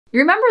You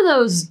remember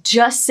those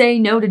just say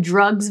no to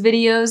drugs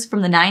videos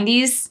from the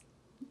 90s?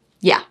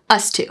 Yeah,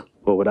 us too.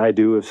 What would I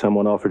do if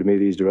someone offered me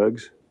these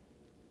drugs?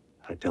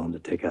 I'd tell them to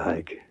take a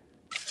hike.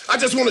 I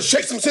just want to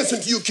shake some sense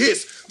into you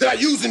kids that are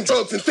using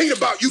drugs and thinking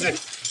about using.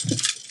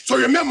 So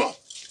remember,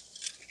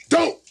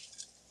 don't,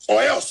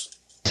 or else.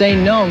 Say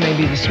no may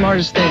be the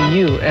smartest thing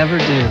you ever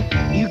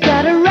do. You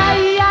got a right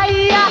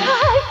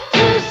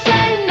to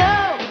say no.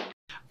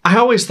 I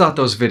always thought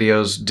those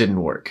videos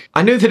didn't work.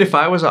 I knew that if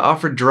I was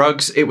offered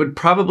drugs, it would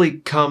probably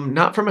come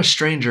not from a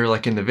stranger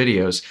like in the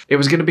videos. It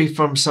was going to be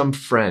from some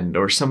friend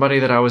or somebody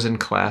that I was in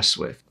class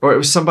with. Or it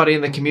was somebody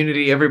in the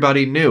community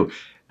everybody knew.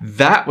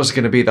 That was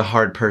going to be the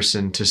hard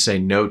person to say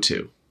no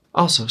to.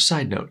 Also,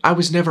 side note, I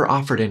was never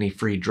offered any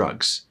free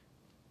drugs.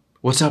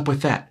 What's up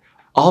with that?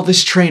 All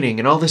this training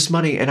and all this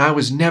money, and I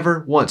was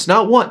never once,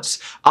 not once,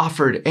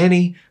 offered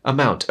any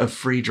amount of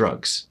free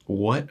drugs.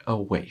 What a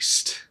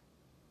waste.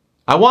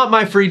 I want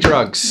my free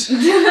drugs.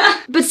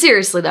 But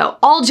seriously though,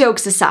 all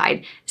jokes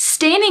aside,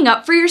 standing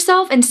up for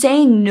yourself and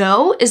saying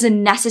no is a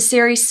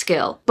necessary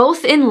skill,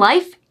 both in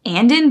life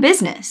and in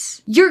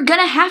business. You're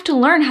gonna have to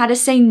learn how to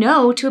say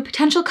no to a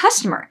potential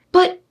customer.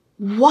 But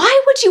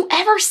why would you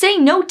ever say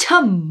no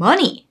to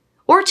money?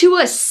 Or to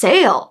a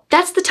sale?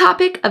 That's the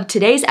topic of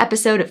today's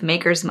episode of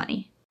Maker's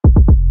Money.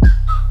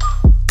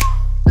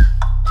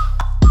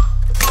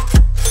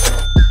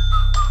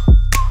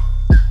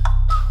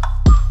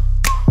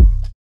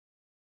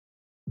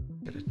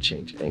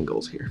 Change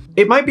angles here.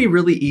 It might be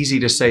really easy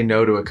to say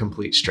no to a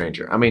complete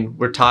stranger. I mean,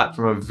 we're taught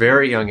from a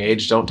very young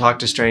age, don't talk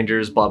to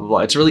strangers, blah, blah, blah.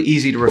 It's really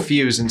easy to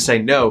refuse and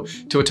say no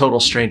to a total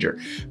stranger.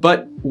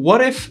 But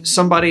what if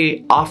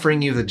somebody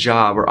offering you the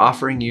job or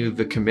offering you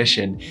the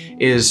commission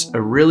is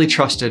a really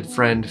trusted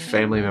friend,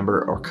 family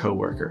member, or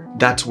coworker?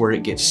 That's where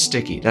it gets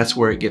sticky. That's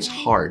where it gets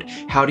hard.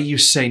 How do you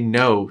say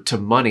no to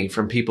money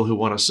from people who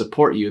want to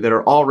support you that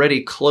are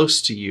already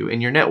close to you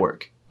in your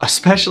network?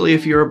 Especially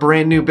if you're a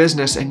brand new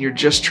business and you're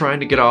just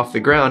trying to get off the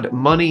ground,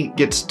 money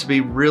gets to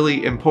be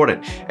really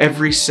important.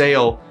 Every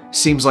sale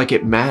seems like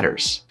it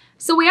matters.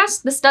 So we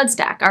asked the Stud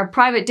Stack, our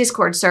private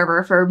Discord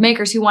server for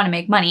makers who want to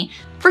make money,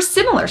 for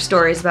similar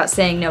stories about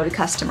saying no to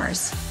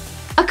customers.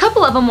 A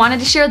couple of them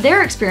wanted to share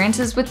their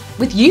experiences with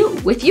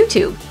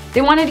YouTube. They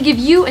wanted to give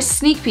you a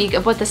sneak peek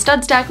of what the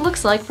Stud Stack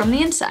looks like from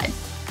the inside.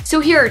 So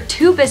here are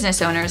two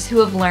business owners who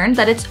have learned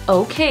that it's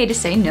okay to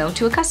say no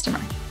to a customer.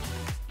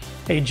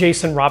 Hey,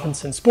 Jason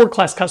Robinson, Sport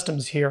Class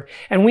Customs here,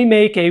 and we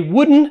make a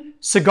wooden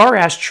cigar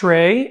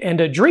ashtray and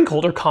a drink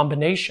holder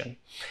combination.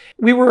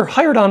 We were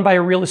hired on by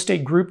a real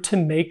estate group to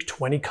make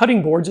 20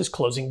 cutting boards as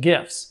closing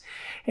gifts.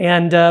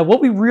 And what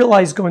we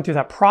realized going through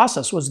that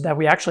process was that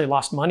we actually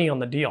lost money on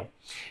the deal.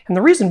 And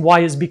the reason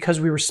why is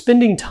because we were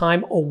spending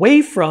time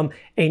away from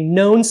a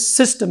known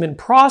system and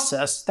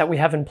process that we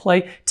have in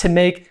play to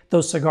make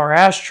those cigar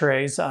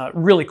ashtrays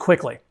really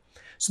quickly.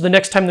 So the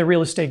next time the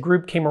real estate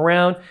group came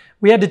around,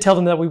 we had to tell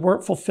them that we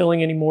weren't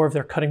fulfilling any more of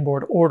their cutting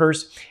board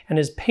orders. And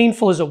as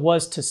painful as it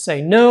was to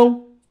say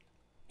no,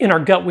 in our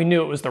gut, we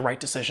knew it was the right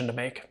decision to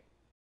make.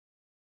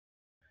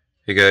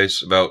 Hey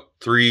guys, about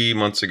 3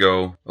 months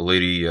ago, a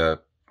lady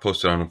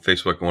posted on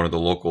Facebook in one of the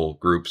local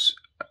groups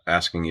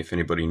asking if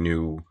anybody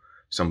knew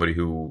somebody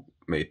who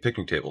made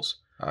picnic tables.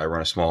 I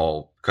run a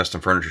small custom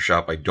furniture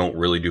shop. I don't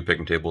really do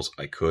picnic tables.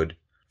 I could.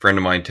 A friend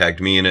of mine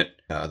tagged me in it.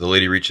 The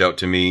lady reached out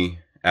to me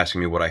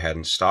asking me what I had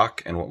in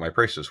stock and what my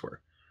prices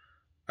were.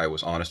 I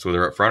was honest with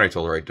her up front. I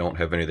told her I don't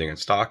have anything in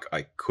stock.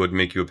 I could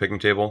make you a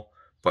picnic table,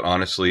 but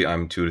honestly,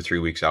 I'm 2 to 3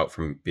 weeks out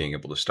from being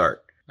able to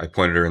start. I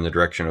pointed her in the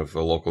direction of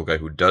a local guy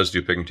who does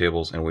do picnic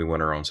tables, and we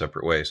went our own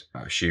separate ways.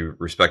 She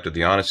respected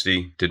the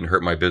honesty, didn't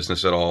hurt my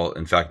business at all.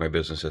 In fact, my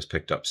business has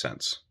picked up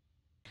since.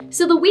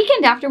 So the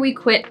weekend after we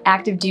quit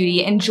active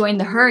duty and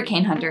joined the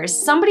Hurricane Hunters,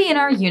 somebody in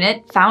our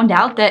unit found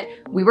out that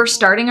we were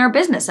starting our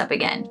business up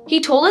again. He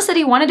told us that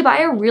he wanted to buy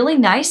a really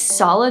nice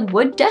solid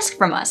wood desk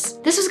from us.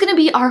 This was gonna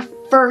be our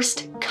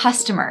first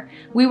customer.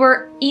 We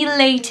were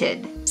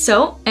elated.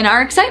 So, in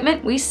our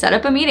excitement, we set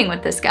up a meeting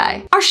with this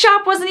guy. Our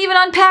shop wasn't even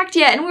unpacked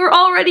yet and we were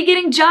already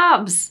getting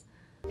jobs.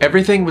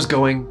 Everything was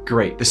going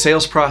great. The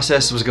sales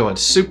process was going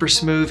super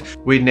smooth.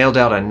 We nailed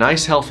out a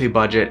nice healthy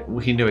budget.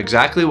 He knew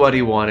exactly what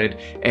he wanted,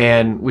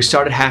 and we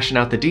started hashing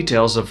out the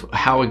details of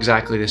how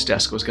exactly this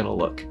desk was gonna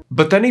look.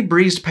 But then he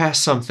breezed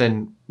past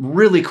something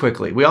really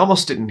quickly. We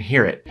almost didn't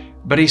hear it,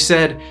 but he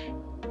said,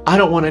 "I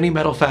don't want any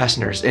metal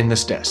fasteners in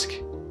this desk."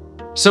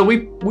 So we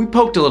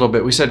poked a little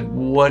bit. We said,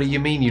 "What do you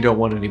mean you don't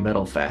want any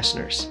metal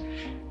fasteners?"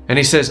 And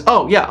he says,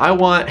 "Oh yeah, I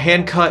want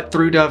hand cut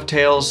through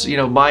dovetails, you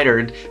know,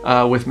 mitered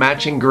with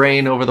matching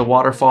grain over the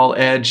waterfall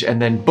edge and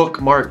then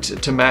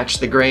bookmarked to match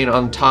the grain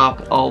on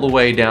top all the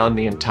way down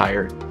the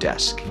entire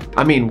desk."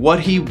 I mean, what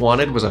he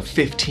wanted was a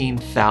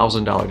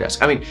 $15,000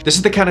 desk. I mean, this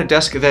is the kind of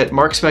desk that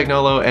Mark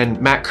Spagnuolo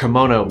and Matt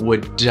Cremona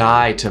would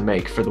die to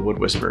make for the Wood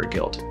Whisperer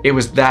Guild. It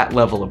was that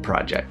level of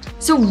project.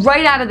 So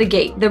right out of the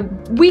gate, the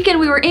weekend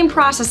we were in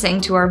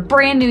processing to our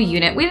brand new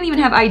unit, we didn't even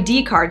have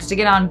ID cards to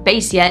get on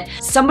base yet,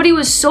 somebody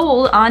was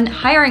sold on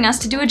hiring us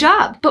to do a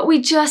job, but we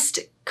just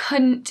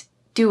couldn't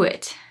do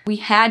it. we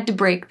had to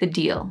break the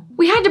deal.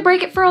 We had to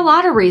break it for a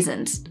lot of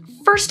reasons.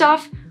 First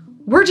off,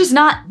 we're just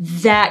not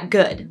that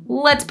good.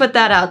 Let's put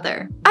that out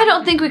there. I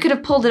don't think we could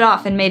have pulled it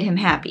off and made him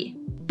happy.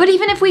 But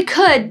even if we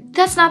could,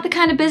 that's not the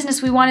kind of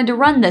business we wanted to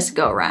run this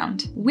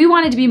go-around. We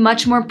wanted to be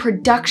much more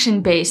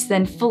production-based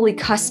than fully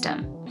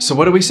custom. So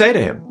what did we say to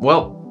him?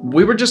 Well,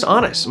 we were just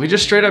honest. We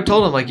just straight up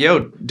told him like,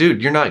 yo,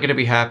 dude, you're not gonna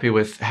be happy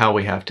with how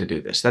we have to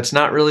do this. That's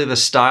not really the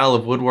style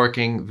of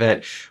woodworking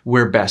that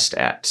we're best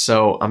at.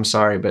 So I'm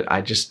sorry, but I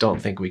just don't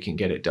think we can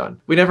get it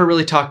done. We never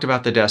really talked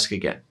about the desk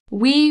again.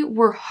 We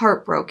were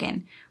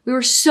heartbroken. We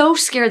were so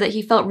scared that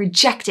he felt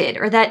rejected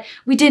or that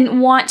we didn't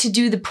want to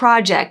do the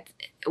project.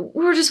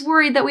 We were just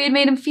worried that we had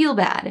made him feel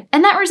bad.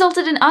 And that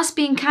resulted in us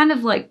being kind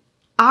of like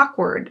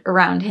awkward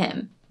around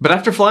him. But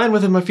after flying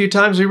with him a few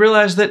times, we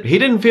realized that he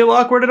didn't feel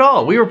awkward at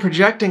all. We were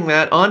projecting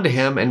that onto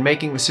him and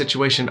making the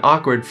situation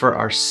awkward for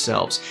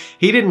ourselves.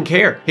 He didn't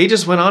care. He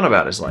just went on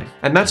about his life.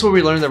 And that's where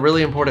we learned the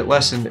really important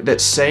lesson that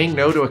saying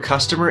no to a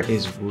customer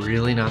is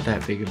really not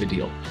that big of a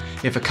deal.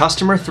 If a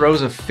customer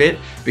throws a fit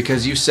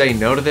because you say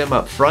no to them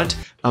up front,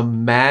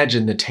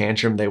 imagine the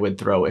tantrum they would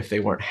throw if they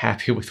weren't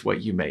happy with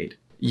what you made.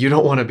 You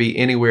don't want to be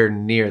anywhere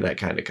near that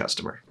kind of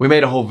customer. We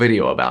made a whole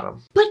video about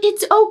him. But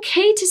it's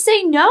okay to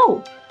say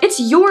no. It's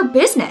your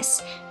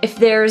business. If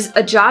there's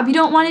a job you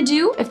don't want to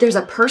do, if there's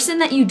a person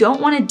that you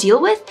don't want to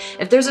deal with,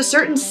 if there's a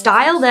certain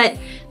style that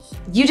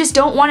you just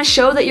don't want to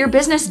show that your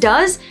business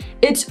does,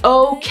 it's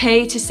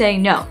okay to say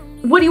no.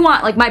 What do you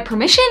want, like my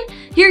permission?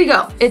 Here you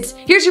go.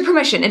 Here's your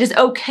permission. It is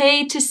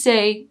okay to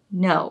say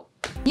no.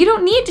 You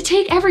don't need to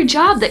take every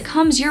job that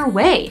comes your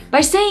way.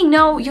 By saying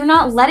no, you're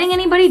not letting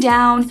anybody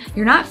down,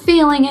 you're not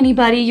failing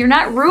anybody, you're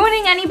not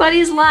ruining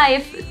anybody's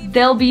life.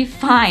 They'll be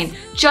fine.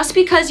 Just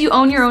because you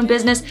own your own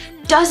business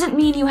doesn't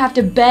mean you have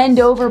to bend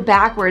over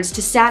backwards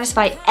to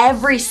satisfy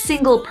every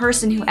single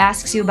person who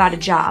asks you about a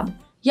job.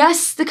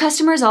 Yes, the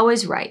customer is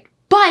always right,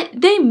 but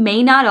they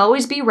may not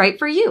always be right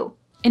for you.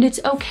 And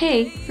it's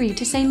okay for you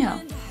to say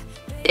no.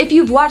 If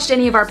you've watched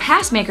any of our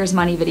past Makers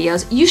Money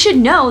videos, you should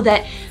know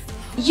that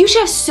you should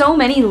have so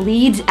many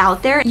leads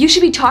out there. You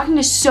should be talking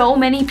to so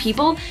many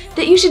people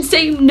that you should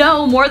say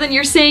no more than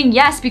you're saying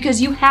yes,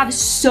 because you have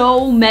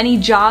so many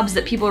jobs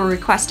that people are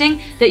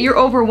requesting that you're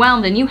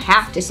overwhelmed and you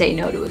have to say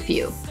no to a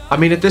few. I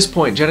mean, at this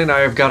point, Jen and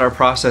I have got our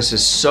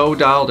processes so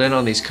dialed in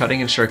on these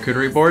cutting and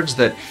charcuterie boards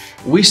that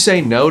we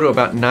say no to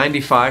about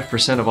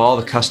 95% of all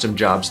the custom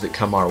jobs that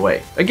come our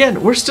way.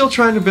 Again, we're still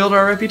trying to build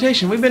our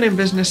reputation. We've been in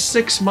business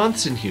 6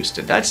 months in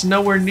Houston. That's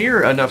nowhere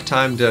near enough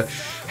time to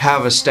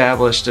have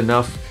established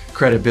enough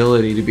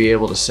credibility to be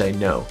able to say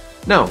no.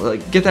 No,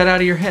 like, get that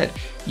out of your head.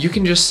 You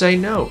can just say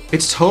no.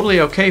 It's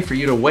totally okay for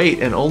you to wait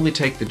and only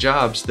take the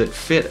jobs that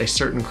fit a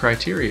certain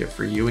criteria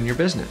for you and your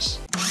business.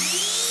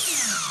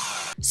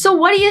 So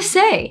what do you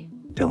say?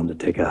 Tell him to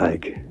take a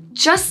hike.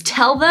 Just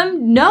tell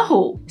them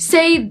no.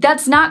 Say,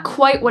 that's not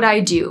quite what I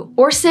do.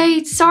 Or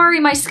say, sorry,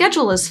 my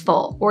schedule is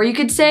full. Or you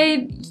could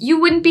say, you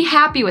wouldn't be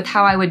happy with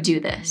how I would do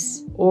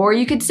this. Or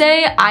you could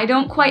say, I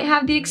don't quite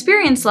have the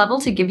experience level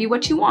to give you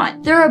what you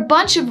want. There are a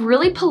bunch of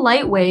really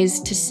polite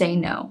ways to say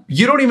no.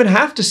 You don't even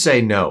have to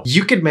say no.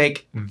 You could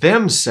make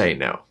them say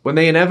no. When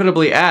they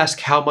inevitably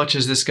ask, how much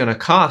is this gonna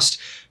cost?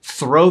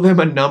 Throw them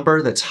a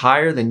number that's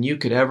higher than you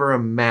could ever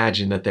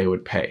imagine that they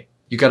would pay.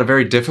 You got a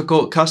very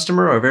difficult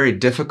customer or a very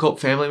difficult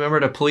family member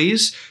to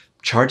please?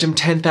 Charge them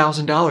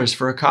 $10,000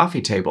 for a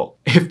coffee table.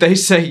 If they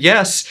say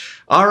yes,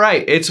 all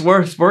right, it's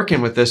worth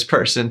working with this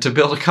person to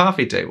build a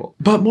coffee table.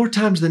 But more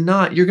times than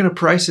not, you're gonna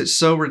price it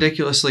so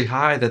ridiculously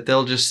high that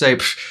they'll just say,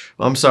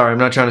 I'm sorry, I'm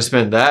not trying to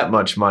spend that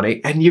much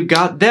money. And you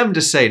got them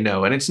to say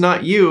no, and it's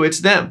not you, it's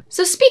them.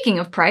 So speaking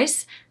of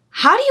price,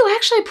 how do you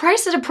actually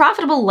price at a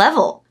profitable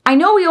level? I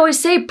know we always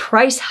say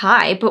price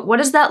high, but what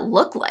does that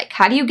look like?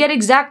 How do you get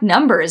exact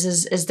numbers?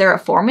 Is there a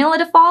formula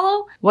to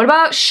follow? What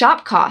about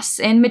shop costs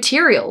and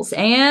materials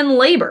and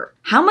labor?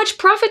 How much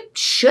profit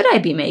should I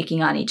be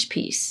making on each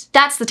piece?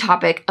 That's the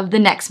topic of the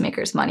next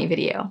Makers Money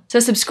video. So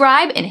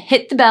subscribe and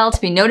hit the bell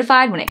to be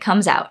notified when it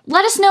comes out.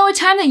 Let us know a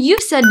time that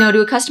you've said no to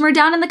a customer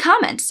down in the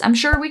comments. I'm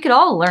sure we could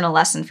all learn a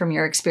lesson from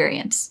your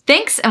experience.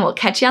 Thanks, and we'll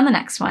catch you on the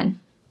next one.